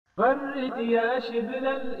غرد يا شبل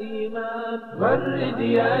الإيمان غرد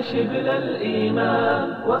يا شبل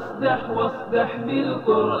الإيمان واصدح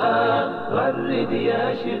بالقرآن غرد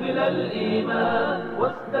يا شبل الإيمان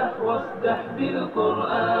واصدح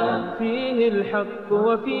بالقرآن فيه الحق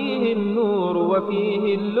وفيه النور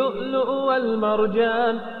وفيه اللؤلؤ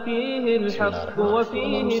والمرجان فيه الحق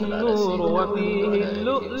وفيه النور وفيه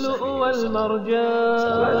اللؤلؤ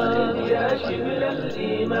والمرجان غرد يا شبل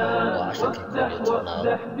الإيمان واصدح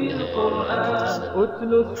بالقرآن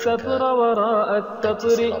أتلو السطر وراء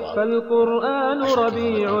السطر فالقرآن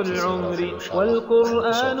ربيع العمر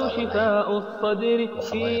والقرآن شفاء الصدر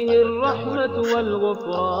فيه الرحمة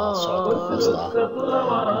والغفران أتلو السطر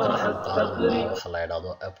وراء السطر waxa la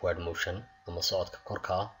yiraahdo upward motion ama socodka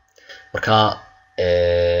korka marka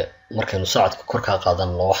markaynu socodka korka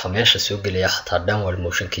qaadanno waxa meesha soo gelaya xataa downward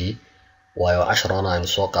motionkii waayo 10 aynu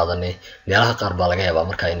soo qaadanay meelaha qaar baa laga yaabaa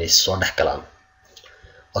marka inay soo dhex galaan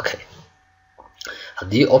okay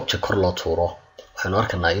haddii object kor loo tuuro waxaanu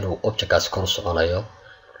arkaynaa inuu objectkaasi kor u soconayo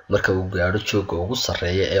marka uu gaadho jooga ugu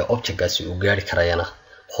sarreeya ee objectkaasi uu gaari karayana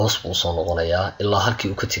hoos buu soo noqonayaa ilaa halkii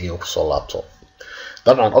uu ka tegay uu kusoo laabto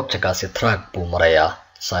dabcan objectkaasi track buu marayaa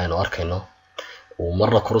saynu arkayno uu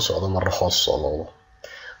marna kor u socdo marna hoos soo noqdo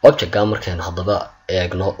objectka markaynu haddaba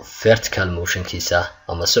eegno vertical motionkiisa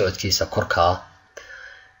ama socodkiisa korka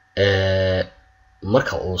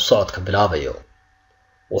marka uu socodka bilaabayo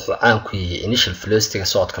wuxuu caan ku yahay initial velocity-ga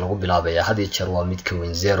socodka lagu bilaabaya had iyo jeer waa mid ka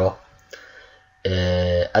weyn 0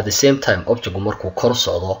 at the same time objectku markuu kor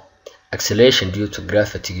socdo acceleration due to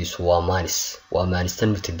gravity-giisu waa minus 10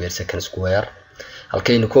 meter per second square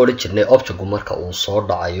halkaynu ku oran jirnay objectku marka uu soo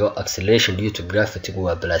dhacayo acceleration due to gravity-gu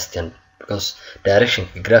waa plus 10 because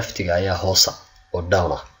direction-ka gravity-ga ayaa hoosa oo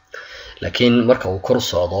down ah laakiin marka uu kor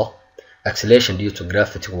socdo acceleration due to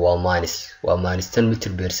gravity-gu waa minus 10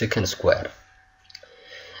 meter per second square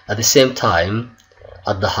at the same time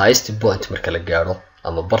at the highest point marka la gaadho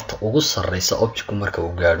ama barta ugu sarreysa objectku marka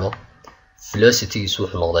uu gaadho velocity-giisu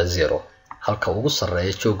wuxuu noqdaa 0 halka ugu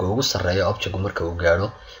sarreeya jooga ugu sarreeya objectku marka uu gaadho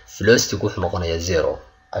velocity-gu wuxuu noqonayaa 0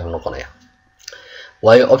 ayuu noqonayaa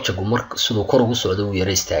waayo objectku marka sidoo kor ugu socdo uu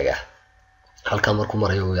yara istaagaa halka markuu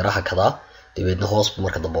marayo uu yara hakadaa dibadna hoos buu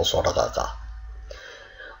marka dambe soo dhaqaaqaa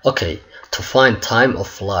okay to find time of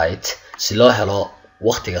flight si loo helo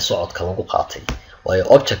waqtiga socodka lagu qaatay waayo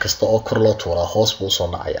object kasta oo kor loo tuuraa hoos buu soo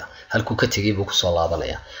dhacayaa halkuu ka tegay buu ku soo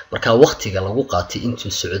laabanaya marka waqtiga lagu qaatay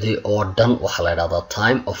intuu socday oo dhan waxa la yiraahdaa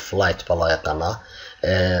time of flight baa loo yaqaanaa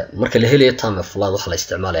marka la helayo time of flight waxa la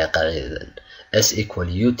isticmaalayaa qaacidadan s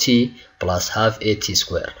 = ut plus half at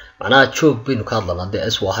square macnaha joog baynu ka hadlanaa de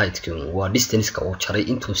s waa height-ku waa distance-ka uu jaray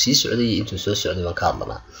intuu sii socday iyo intuu soo socday baan ka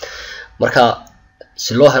hadlanaa marka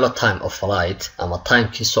si loo helo time of flight ama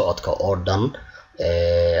time-kii socodka oo dhan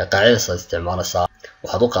qaacidadaas isticmaalaysaa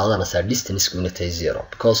waxaad u qaadanaysaa distance-ku inay tahay 0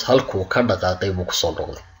 because halkuu ka dhaqaaqay buu kusoo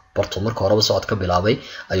noqday bartuu marka horeba socod ka bilaabay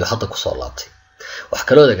ayuu hadda kusoo laabtay wax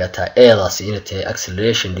kaloo ogaataa eedaasi inay tahay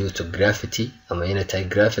acceleration due to gravity ama inay tahay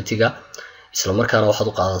gravity-ga isla markaana waxaad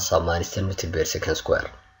u qaadanaysaa minus 10 meter per second square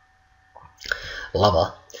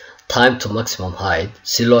laba time to maximum height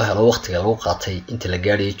si loo helo waqtiga lagu qaatay inta la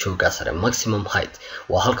gaadhayo jooga sare maximum height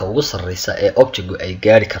waa halka ugu sarreysa ee objectku ay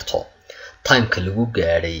gaari karto time-ka lagu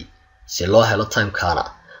gaadhay si loo helo time-kana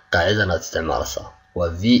qaacidadan aad isticmaalaysaa waa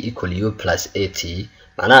v = u plus at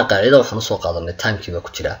macnaha qaacida waxaan usoo qaadanay time-kii baa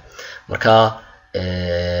ku jira marka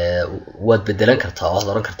waad bedelan kartaa waxaad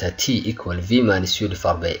oran kartaa t = v minus u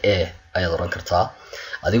divided by a ayaad oran kartaa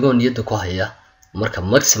adigoo niyadda ku haya marka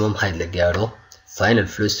maximum height la gaadho final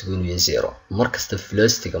velocity-gu inuu yahay 0 markasta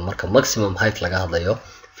velocity-ga marka maximum height laga hadlayo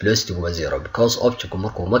velocity-gu waa 0 because objectku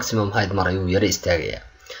markuu maximum height marayo uu yara istaagayaa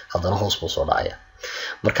haddana hoos buu soo dhacaya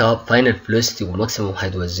marka final velocity-gu maximum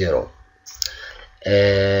height waa 0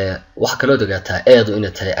 waxa kaloo ogaataa eedu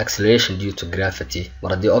inay tahay acceleration due to gravity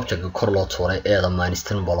mar haddii objectka kor loo tuuray eeda minus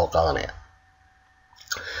 10 baa loo qaadanaya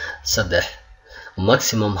 3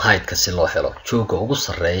 maximum height-ka si loo helo jooga ugu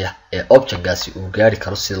sarreeya ee objectkaasi uu gaari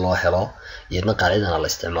karo si loo helo iyadna qaacidana la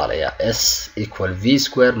isticmaalayaa s = v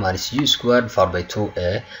square minus u square divided by 2a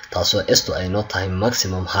taasoo s-tu ay noo tahay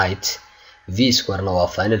maximum height v square na waa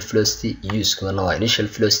final velocity u square na waa initial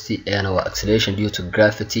velocity a na waa acceleration due to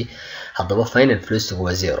gravity haddaba final velocity-gu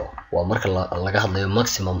waa 0 waa marka laga hadlayo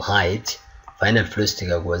maximum height final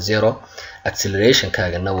velocity-gaagu waa 0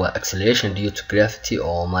 acceleration-kaagana waa acceleration due to gravity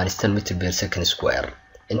oo minus 10 meter per second square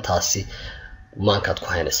intaasi maankaad ku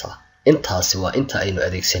haynaysaa intaasi waa inta aynu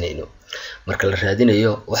adeegsanayno marka la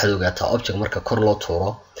raadinayo waxaad ogaataa object marka kor loo tuuro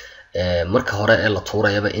marka hore ee la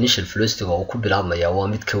tuurayaba initial velocity-ga uu ku bilaabmaya waa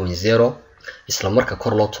mid ka weyn 0 isla marka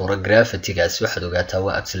kor loo tuuro gravity-gaasi waxaad ogaataa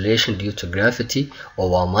waa acceleration due to gravity oo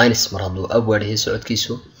waa minus mar hadduu upward yahay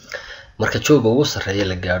socodkiisu. marka jooga ugu sarreeya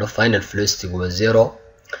la gaadho final velocity waa 0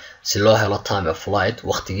 si loo helo time of flight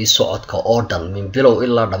waqtigii socodka oo dhan min bilow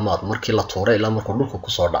ilaa dhammaad markii la tuuray ilaa markuu dhulka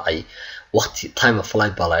kusoo dhacay waqti time of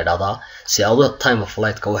flight baa la yidhahdaa. si aad time of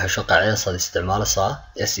flight ka u hesho qaacidadaas aad isticmaalaysaa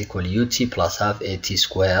s equal ut plus half at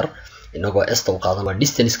square inagoo esta u qaadanaa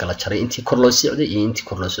distance-ka la jaray intii kor loo socday iyo intii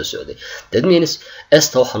kor loo soo socday. that means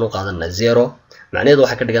esta waxaan u qaadanaa 0 macnaheedu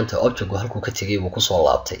waxay ka dhigan tahay object halkuu ka tegay buu kusoo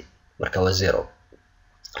laabtay marka waa 0.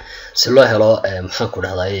 si loo helo maxaan ku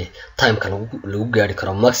dhahdaa time-ka lagu gaari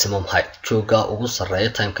karo maximum height jooga ugu sarreeya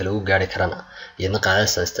time-ka lagu gaari karana iyadna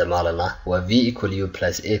qaacidadaas isticmaalanaa waa v equal u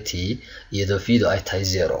plus at iyadoo v-du ay tahay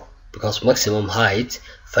 0 because maximum height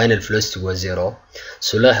final velocity waa 0.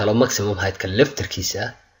 si loo helo maximum height-ka laftarkiisa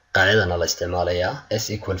qaacidana la isticmaalayaa s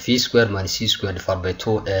equal v square minus c square divided by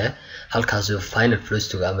 2a halkaasoo final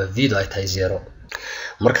velocity ama v-du ay tahay 0.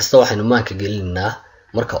 markasta waxaynu maanka gelinaynaa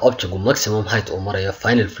marka object maximum height uu marayo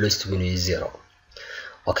final velocity inuu yahay 0.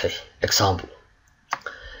 okay, example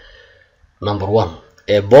number 1.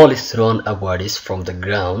 a ball is thrown upwards from the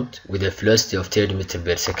ground with a velocity of 30 meters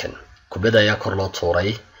per second. kubadda ayaa kor loo tuuray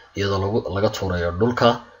iyadoo laga tuurayo dhulka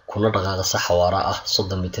kuna dhaqaaqa sax xawaara ah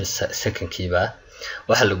 30 meters second-kiiba.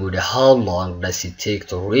 waxaa lagu yidhi how long does it take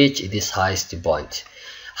to reach this highest point?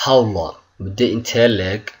 how long muddo intee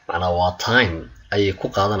leeg macnaa waa time ayay ku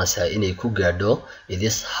qaadanaysaa inay ku gaadho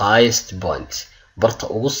this highest point barta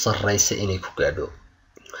ugu sarreysa inay ku gaadho.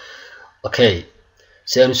 okay,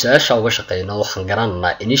 si aanu su-aasha uga shaqeyno waxaan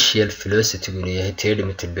garanaynaa initial velocity inuu yahay 30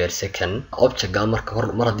 meters per second. object-ga mar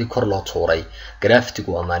haddii kor loo tuuray gravity-gu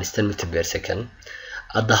waa minus 10 meters per second.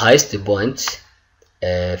 at the highest point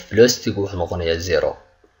velocity-gu wuxuu noqonayaa 0.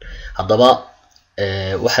 haddaba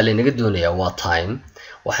waxaa laynaga doonayaa waa time.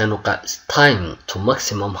 waxaynu time to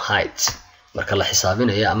maximum height marka la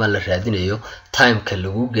xisaabinayo ama la raadinayo time-ka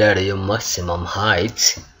lagu gaarayo maximum height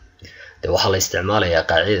de waxaa la isticmaalayaa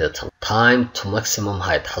qaacidada time to maximum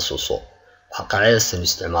height. xasuuso waxa qaacidadaasaynu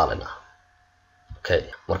isticmaalanaa. okay,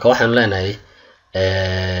 marka waxaynu leenahay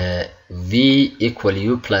v equal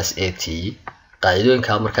u plus at.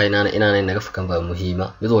 qaacidooyinka marka inaanay naga fakan baa muhiima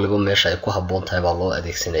mid waliba meesha ay ku habboon tahay baa loo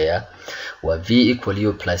adeegsanayaa. waa v equal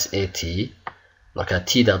u plus at marka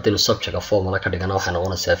t-da haddaynu subject-ga formula ka dhigana waxay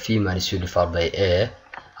noqonaysaa v minus u divided by a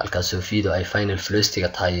halkaasoo v-du ay final velocity-ga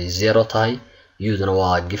tahay 0 tahay u-duna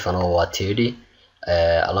waa given oo waa 30.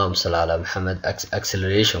 allahumma salli ala maxamed.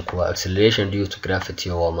 acceleration-ku waa acceleration due to gravity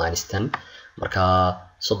oo waa minus 10 marka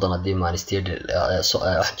 30 haddii minus 30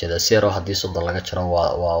 waxaan jeedaa 0 haddii 30 laga jaro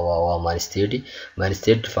waa minus 30 minus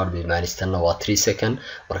 30 divided by minus 10 waa 3 second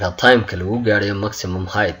marka time-ka lagu gaarayo maximum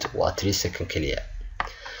height waa 3 second keliya.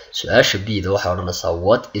 su-aasha b-da waxay odhanaysaa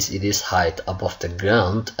what is this height above the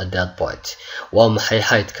ground at that point? waa maxay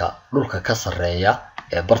height-ka dhulka ka sarreeya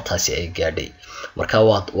ee bartaasi ay gaadhay. marka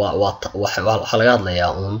waxaa laga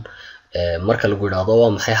hadlayaa uun marka lagu yidhaahdo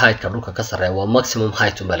waa maxay height-ka dhulka ka sarreeya waa maximum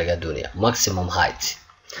height unbaa laga doonaya maximum height.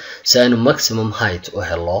 si aynu maximum height u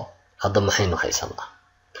helo hadda maxaynu haysanaa?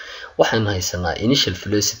 waxaynu haysanaa initial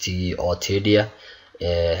velocity oo 30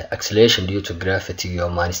 acceleration due to gravity oo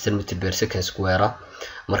minus 10 meters per second square.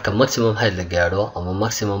 marka maximum height la gaadho ama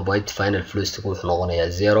maximum point final velocity wuxuu noqonayaa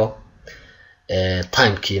 0.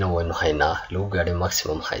 time-kiina waynu haynaa lagu gaadhay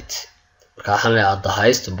maximum height. marka waxaan leeyahay at the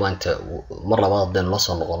highest point mar labaad haddaynu la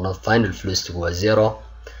soo noqono final velocity waa 0.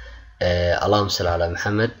 allahumma salli ala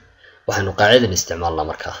maxamed. waxaynu qaacidan isticmaalnaa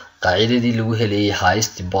marka qaacidadii lagu helayay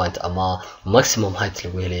highest point ama maximum height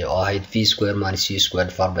lagu helayay oo ahayd v square minus u square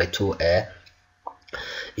divided by 2a.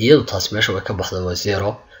 iyadu taas meesha way ka baxda waa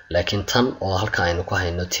 0 laakiin tan oo halka aynu ku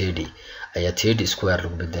hayno 30 ayaa 30 square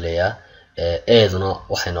lagu bedelayaa. eeduna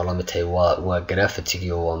waxay noola mid tahay waa gravity-gi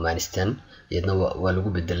oo waa minus 10 iyadna waa lagu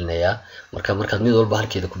bedelinayaa. markaad mid walba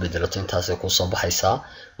halkeeda ku bedelato intaasay kusoo baxaysaa.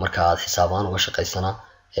 marka aad xisaabaan uga shaqaysana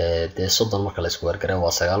dee 30 marka la isku wargaray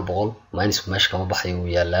waa 900 minusku meesha kama baxayo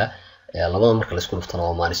wuu yaalaa. labada marka la isku dhuftana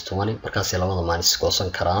waa minus 20 markaasay labada minus goosan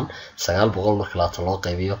karaan. 900 marka laatan loo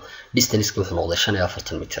qaybiyo distance-ki wuxuu noqday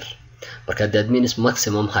 45 mitir. marka that means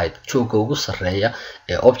maximum height jooga ugu sarreeya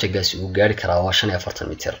ee object-gaasi uu gaari karaa waa 45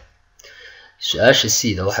 mitir. su-aasha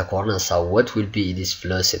c-da waxay ku odhanaysaa what will be this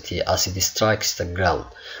velocity as it strikes the ground?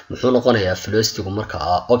 muxuu noqonayaa velocity-gu marka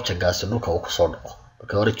object-gaasi dhulka uu kusoo dhaco.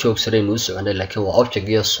 marka hore joog sareynu u soconay laakiin waa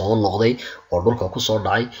object-giyo soo noqday oo dhulka kusoo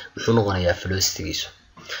dhacay muxuu noqonayaa velocity-giisu.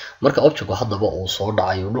 marka object-gu haddaba uu soo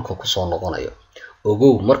dhacayo dhulka kusoo noqonayo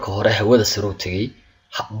ogow marka hore hawada sare u tegay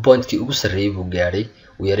point-kii ugu sarreeyay buu gaadhay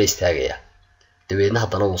wuu yara istaagayaa dabeedna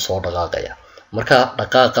haddana wuu soo dhaqaaqayaa. marka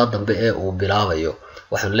dhaqaaqa dambe ee uu bilaabayo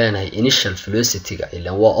waxaan leenahay initial velocity-ga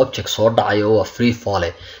ilaan waa object soo dhacayo waa free fall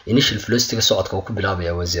initial velocity-ga socodka uu ku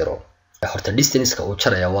bilaabaya waa 0 horta distance-ka uu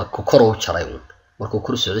jaraya waa ku kor u jaray markuu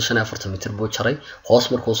kor socdo 45 mitir buu jaray hoos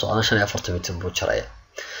markuu socdo 45 mitir buu jaray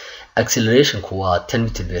acceleration-ku waa 10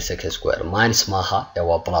 meter per second square minus maaha ee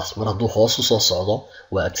waa plus mar hadduu hoos u soo socdo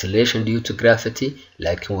waa acceleration due to gravity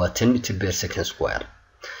laakiin waa 10 meter per second square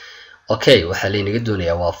okay waxa la inaga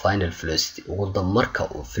doonayaa waa final velocity marka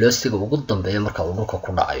velocity-ga ugu dambeeya marka uu dhulka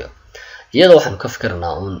ku dhacayo iyada waxaan ka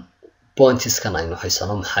fikirnaa points-kan aynu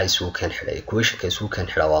haysano maxay isugu keen xidhay equation-ka isugu keen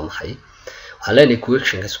xidhaa waa maxay waxaan leenahay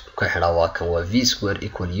equation-ka isugu keen xidhaa waa kan waa v square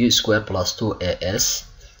equal u square plus 2as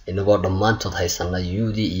inagoo dhammaantood haysana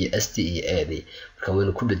ud iyo st iyo ad marka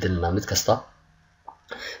waynu ku bedelinaa mid kasta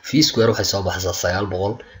v square waxay soo baxaysaa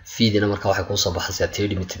 900 v-dina marka waxay ku soo baxaysaa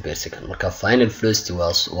 30 meter per second marka final velocity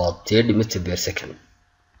waa 30 meter per second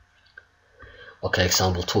okay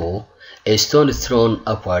example 2 a stone is thrown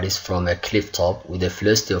upwards from a cliff top with a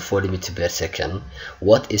velocity of 40 meter per second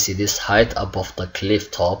what is its height above the cliff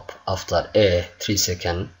top after a 3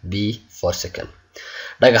 second b 4 second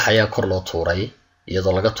dhagax ayaa kor loo tuuray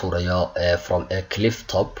iyadoo laga tuurayo from a cliff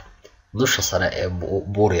top dusha sare ee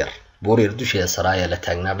buur dusheeda sare ayaa la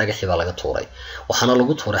taagnaa dhagaxii baa laga tuuray waxaana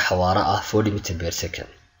lagu tuuray xawaare ah 40 meter per second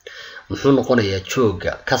muxuu noqonayaa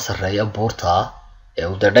jooga ka sareeya buurta ee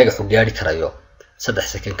uu dhagaxu gaari karayo 3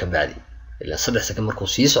 second ka bacdi ilaa 3 second markuu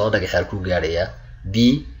sii socdo dhagaxa ku gaaraya b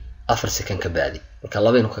 4 second ka bacdi marka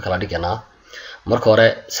labaynu ka kala dhiganaa marka hore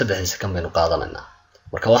 3 second baynu qaadanaynaa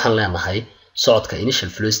marka waxaan leenahay socodka initial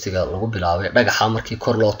velocity-ga lagu bilaabay dhagaxa markii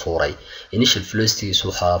kor loo tuuray initial velocity-giisu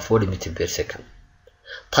waa 40 meter per second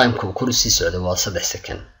time-ka uu kor sii socday waa 3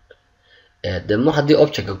 second mar haddii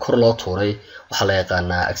object-ga kor loo tuuray waxa la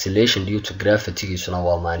yaqaanaa acceleration due to gravity-giisuna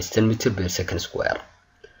waa -10 meter per second square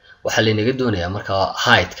waxa la inaga doonayaa marka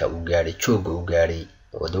height-ka uu gaaray jooga uu gaaray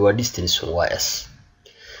waa distance waa s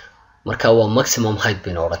marka waa maximum height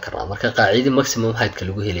baynu oran karnaa marka qaacidada maximum height-ka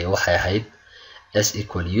lagu helayo waxay ahayd s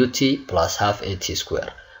equal ut plus half at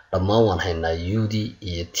square dhammaan waan haynaa ud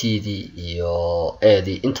iyo td iyo ad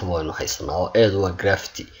inta waynu haysanaa oo ad waa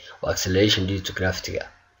gravity waa acceleration due to gravity-ga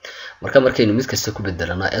markaynu mid kasta ku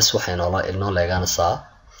bedelana s waxay noo leegaanaysaa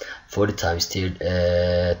 40 times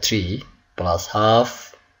 3 plus half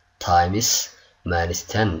times minus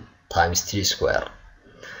 10 times 3 square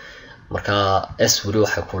marka s wali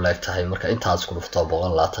waxay ku leegtahay marka intaad isku dhufto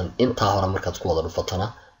 120 inta hore markaad ku wada dhufatana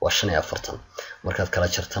waa 45 markaad kala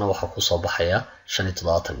jartana waxa ku soo baxaya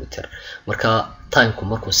 75 mitir marka time-ku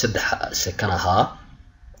markuu 3 second ahaa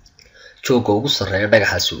jooga ugu sareeya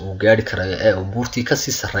dhagaxaasi uu gaari karayo ee uu buurtii ka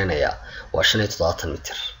sii sareynaya waa 75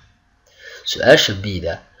 mitir su'aasha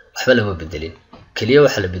b-da waxba lama bedelin kaliya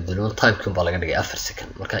waxa la bedelo time-ku baa laga dhigay 4 second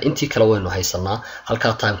marka intii kala waynu haysanaa halka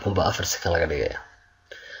time-ku baa 4 second laga dhigaya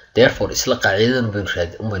therefore isla qaacidadan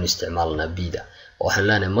baynu isticmaalnaa b-da waxaan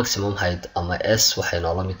leenahay maximum height ama s waxay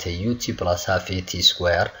noola mid tahay ut plus half at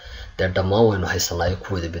square dhammaan waynu haysanaa ku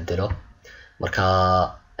wada bedelo marka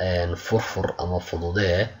furfur ama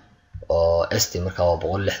fududee oo st marka waa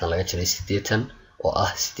 160 laga jiray 80 oo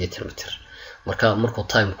ah 80 mitir marka markuu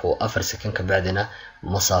time-ku 4 second ka bacdina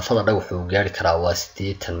masaafada dhagaxu uu gaari karaa waa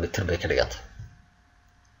 80 mitir bay ka dhigantay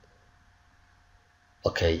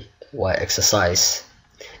okay waa exercise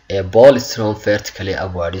a ball is thrown vertically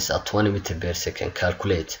upwards at 20 meter per second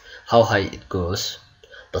calculate how high it goes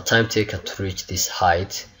the time taken to reach this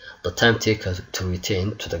height the time taken to return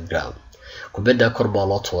to the ground kubadda kor baa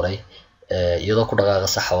loo tuuray iyadoo ku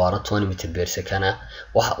dhaqaaqaysa xawaare 20 meter per second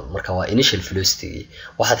marka waa initial velocity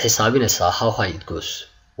waxaad xisaabinaysaa how high it goes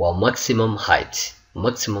waa maximum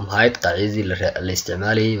height qaacidadii la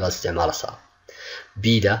isticmaalayay waa isticmaalaysaa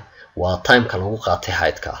b-da waa time-ka lagu qaatay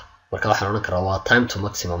height-ka marka waxaan oran karaa waa time to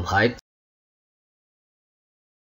maximum height